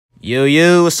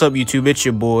Yo, what's up YouTube? It's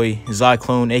your boy,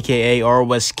 Zyclone, aka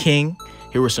ROS King,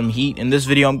 here with some heat. In this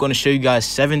video, I'm going to show you guys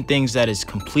 7 things that is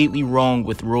completely wrong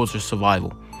with rules of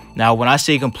survival. Now, when I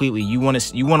say completely, you want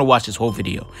to watch this whole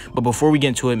video. But before we get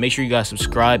into it, make sure you guys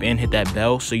subscribe and hit that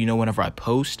bell so you know whenever I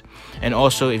post. And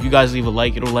also, if you guys leave a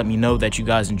like, it'll let me know that you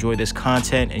guys enjoy this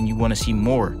content and you want to see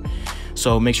more.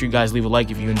 So make sure you guys leave a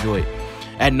like if you enjoy it.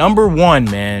 At number 1,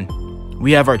 man,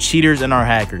 we have our cheaters and our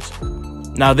hackers.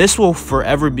 Now, this will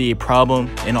forever be a problem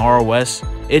in ROS.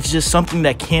 It's just something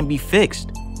that can't be fixed.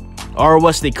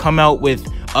 ROS, they come out with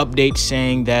updates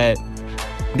saying that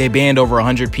they banned over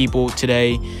 100 people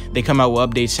today. They come out with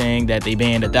updates saying that they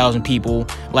banned 1,000 people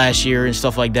last year and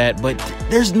stuff like that. But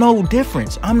there's no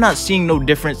difference. I'm not seeing no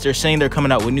difference. They're saying they're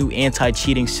coming out with new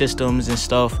anti-cheating systems and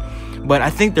stuff. But I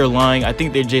think they're lying. I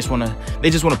think they just want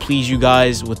to please you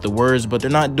guys with the words, but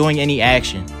they're not doing any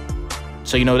action.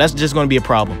 So, you know, that's just going to be a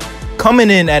problem.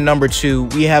 Coming in at number 2,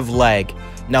 we have lag.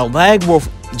 Now, lag will,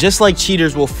 just like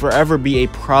cheaters, will forever be a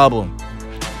problem.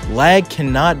 Lag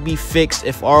cannot be fixed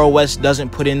if ROS doesn't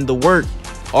put in the work.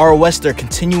 ROS, they're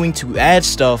continuing to add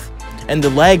stuff, and the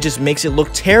lag just makes it look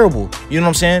terrible. You know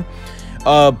what I'm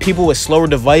saying? People with slower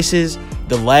devices,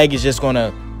 the lag is just going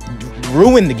to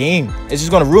ruin the game. It's just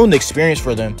going to ruin the experience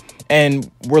for them. And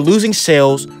we're losing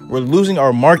sales. We're losing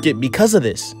our market because of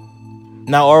this.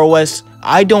 Now, ROS,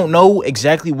 I don't know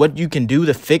exactly what you can do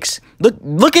to fix.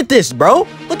 Look at this, bro.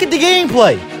 Look at the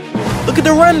gameplay. Look at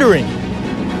the rendering.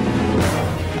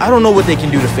 I don't know what they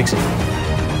can do to fix it.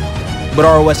 But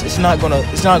ROS, it's not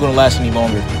gonna last any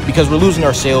longer because we're losing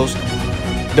our sales.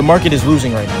 The market is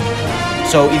losing right now.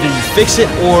 So either you fix it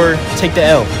or take the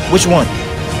L. Which one?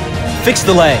 Fix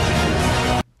the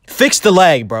lag. Fix the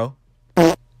lag, bro.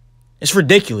 It's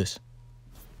ridiculous.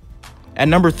 At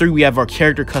number 3, we have our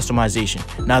character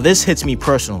customization. Now, this hits me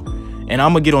personal, and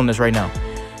I'm going to get on this right now.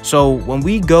 So, when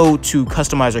we go to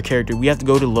customize our character, we have to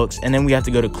go to looks, and then we have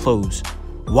to go to clothes.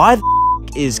 Why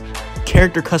the is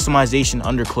character customization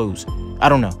under clothes? I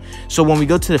don't know. So, when we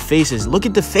go to the faces, look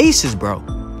at the faces, bro.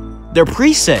 They're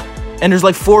preset, and there's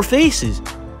like 4 faces.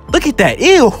 Look at that.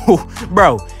 Ew.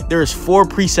 Bro, there's 4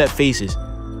 preset faces.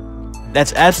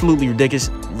 That's absolutely ridiculous,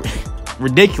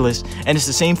 and it's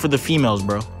the same for the females,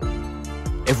 bro.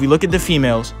 If we look at the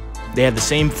females, they have the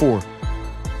same 4.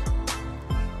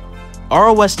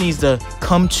 ROS needs to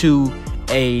come to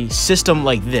a system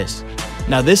like this.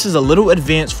 Now, this is a little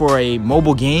advanced for a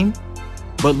mobile game,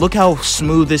 but look how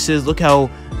smooth this is. Look how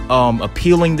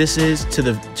appealing this is to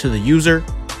the user.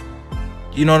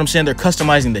 You know what I'm saying? They're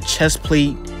customizing the chest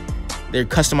plate. They're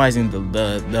customizing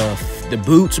the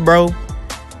boots, bro.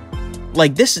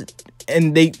 Like this,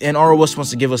 and ROS wants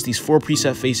to give us these 4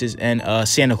 preset faces and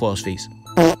Santa Claus face.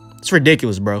 It's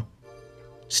ridiculous, bro.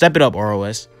 Step it up,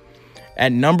 ROS.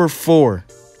 At number 4,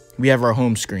 we have our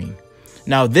home screen.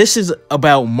 Now, this is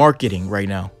about marketing right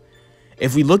now.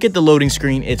 If we look at the loading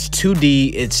screen, it's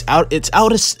 2D. It's out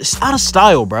of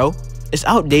style, bro. It's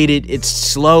outdated. It's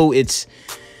slow. It's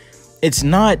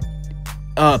not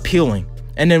appealing.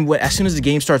 And then as soon as the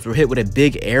game starts, we're hit with a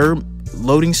big error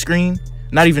loading screen.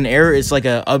 Not even error. It's like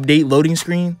a update loading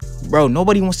screen. Bro,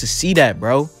 nobody wants to see that,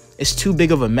 bro. It's too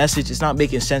big of a message. It's not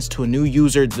making sense to a new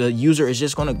user. The user is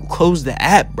just going to close the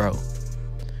app, bro.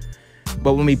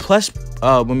 But when we press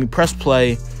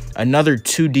play, another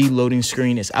 2D loading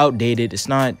screen is outdated. It's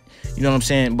not, you know what I'm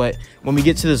saying? But when we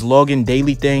get to this login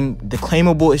daily thing, the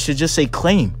claimable, it should just say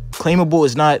claim. Claimable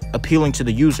is not appealing to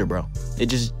the user, bro.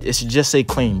 It should just say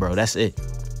claim, bro. That's it.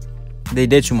 They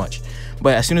did too much.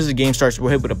 But as soon as the game starts, we're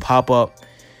hit with a pop-up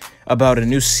about a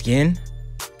new skin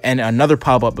and another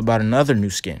pop-up about another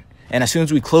new skin. And as soon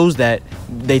as we close that,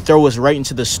 they throw us right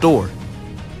into the store.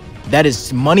 That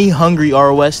is money hungry,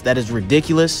 ROS. That is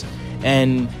ridiculous.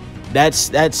 And that's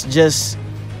just,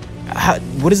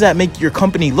 what does that make your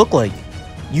company look like?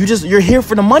 You're here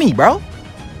for the money, bro.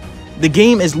 The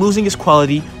game is losing its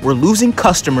quality. We're losing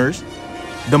customers.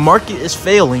 The market is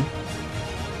failing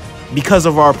because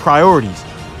of our priorities.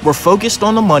 We're focused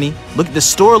on the money. Look, the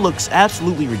store looks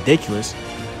absolutely ridiculous.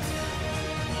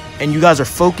 And you guys are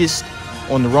focused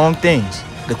on the wrong things.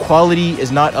 The quality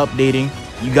is not updating.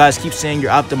 You guys keep saying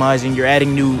you're optimizing, you're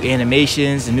adding new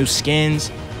animations and new skins,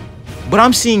 but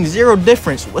I'm seeing 0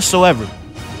 difference whatsoever.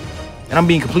 And I'm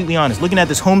being completely honest. Looking at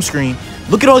this home screen,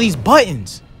 look at all these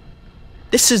buttons.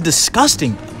 This is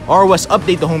disgusting. ROS,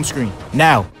 update the home screen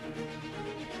now.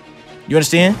 You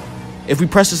understand? If we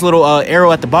press this little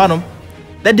arrow at the bottom,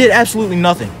 that did absolutely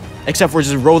nothing except for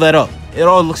just roll that up. It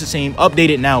all looks the same. Update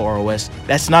it now, ROS.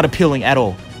 That's not appealing at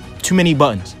all. Too many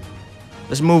buttons.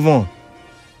 Let's move on.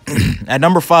 At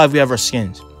number 5, we have our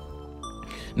skins.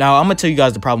 Now, I'm going to tell you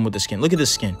guys the problem with the skin. Look at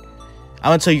this skin. I'm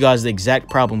gonna tell you guys the exact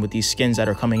problem with these skins that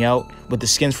are coming out, with the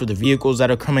skins for the vehicles that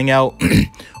are coming out.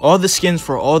 All the skins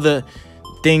for all the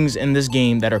things in this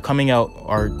game that are coming out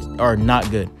are not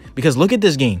good. Because look at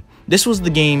this game. This was the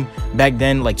game back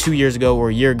then, like 2 years ago or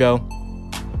a year ago.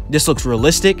 This looks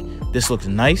realistic. This looks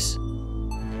nice.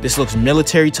 This looks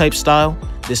military type style.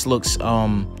 This looks,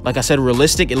 like I said,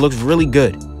 realistic. It looks really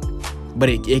good. But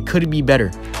it could be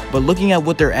better. But looking at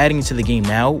what they're adding to the game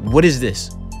now, what is this?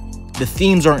 The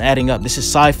themes aren't adding up. This is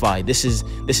sci-fi. This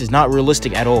is not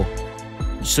realistic at all.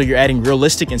 So you're adding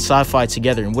realistic and sci-fi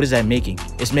together, and what is that making?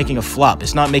 It's making a flop.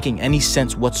 It's not making any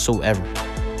sense whatsoever.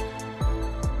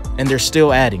 And they're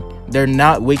still adding. They're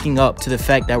not waking up to the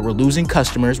fact that we're losing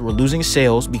customers, we're losing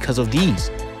sales because of these.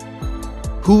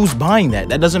 Who's buying that?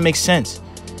 That doesn't make sense.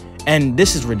 And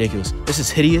this is ridiculous. This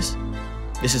is hideous.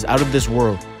 This is out of this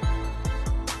world.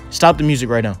 Stop the music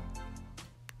right now.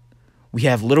 We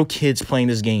have little kids playing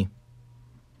this game.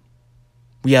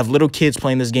 We have little kids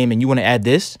playing this game, and you want to add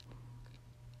this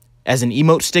as an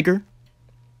emote sticker?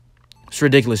 It's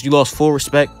ridiculous. You lost full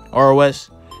respect, ROS,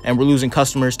 and we're losing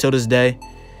customers till this day.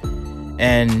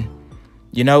 And,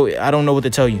 you know, I don't know what to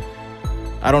tell you.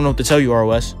 I don't know what to tell you,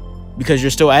 ROS, because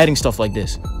you're still adding stuff like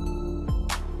this.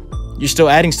 You're still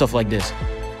adding stuff like this.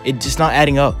 It's just not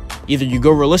adding up. Either you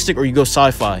go realistic or you go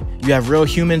sci-fi. You have real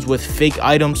humans with fake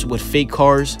items, with fake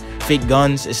cars, fake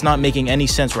guns. It's not making any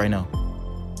sense right now.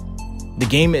 The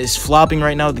game is flopping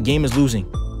right now. The game is losing.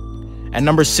 At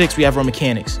number 6, we have our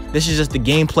mechanics. This is just the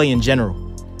gameplay in general.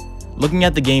 Looking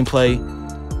at the gameplay,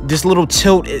 this little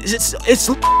tilt, it's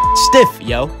stiff,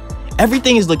 yo.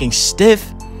 Everything is looking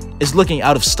stiff. It's looking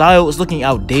out of style. It's looking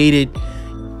outdated.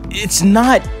 It's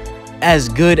not as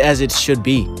good as it should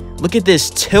be. Look at this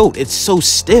tilt. It's so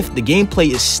stiff. The gameplay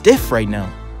is stiff right now.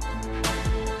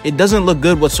 It doesn't look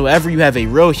good whatsoever. You have a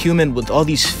real human with all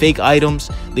these fake items.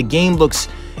 The game looks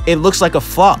like a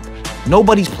flop.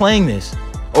 Nobody's playing this.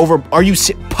 Are you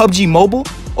PUBG Mobile?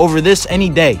 Over this any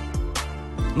day.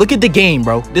 Look at the game,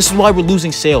 bro. This is why we're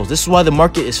losing sales. This is why the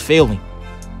market is failing.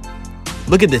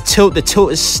 Look at the tilt. The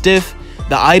tilt is stiff.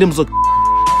 The items look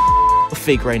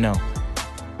fake right now.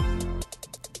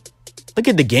 Look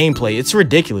at the gameplay. It's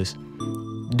ridiculous.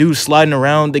 Dude sliding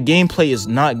around. The gameplay is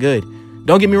not good.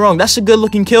 Don't get me wrong. That's a good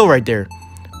looking kill right there.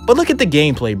 But look at the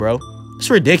gameplay, bro. It's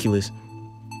ridiculous.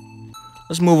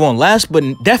 Let's move on. Last but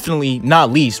definitely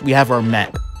not least, we have our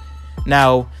map.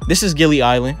 Now, this is Gilly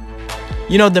Island.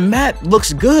 You know, the map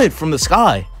looks good from the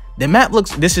sky. The map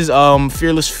looks... This is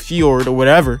Fearless Fjord or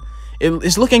whatever.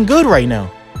 It's looking good right now.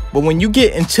 But when you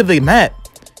get into the map,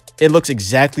 it looks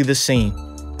exactly the same.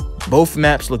 Both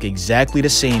maps look exactly the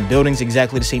same. Buildings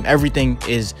exactly the same. Everything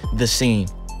is the same.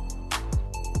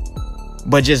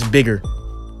 But just bigger.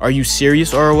 Are you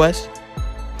serious, ROS?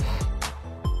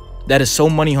 That is so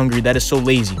money hungry. That is so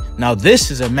lazy. Now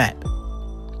this is a map.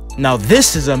 Now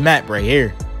this is a map right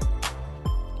here.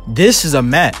 This is a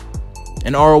map.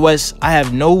 And ROS, I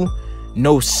have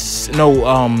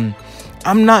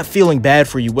I'm not feeling bad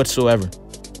for you whatsoever.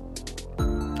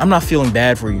 I'm not feeling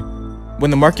bad for you. When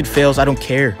the market fails, I don't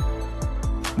care.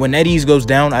 When NetEase goes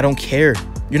down, I don't care.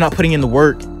 You're not putting in the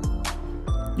work.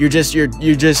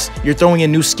 You're throwing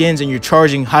in new skins and you're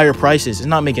charging higher prices. It's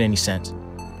not making any sense.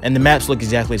 And the maps look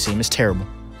exactly the same. It's terrible.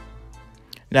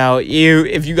 Now,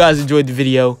 if you guys enjoyed the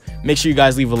video, make sure you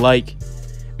guys leave a like.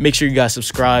 Make sure you guys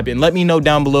subscribe. And let me know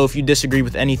down below if you disagree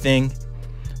with anything.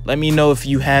 Let me know if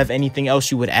you have anything else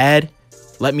you would add.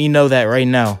 Let me know that right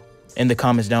now in the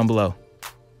comments down below.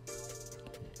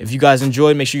 If you guys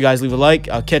enjoyed, make sure you guys leave a like.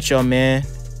 I'll catch y'all, man.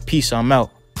 Peace. I'm out.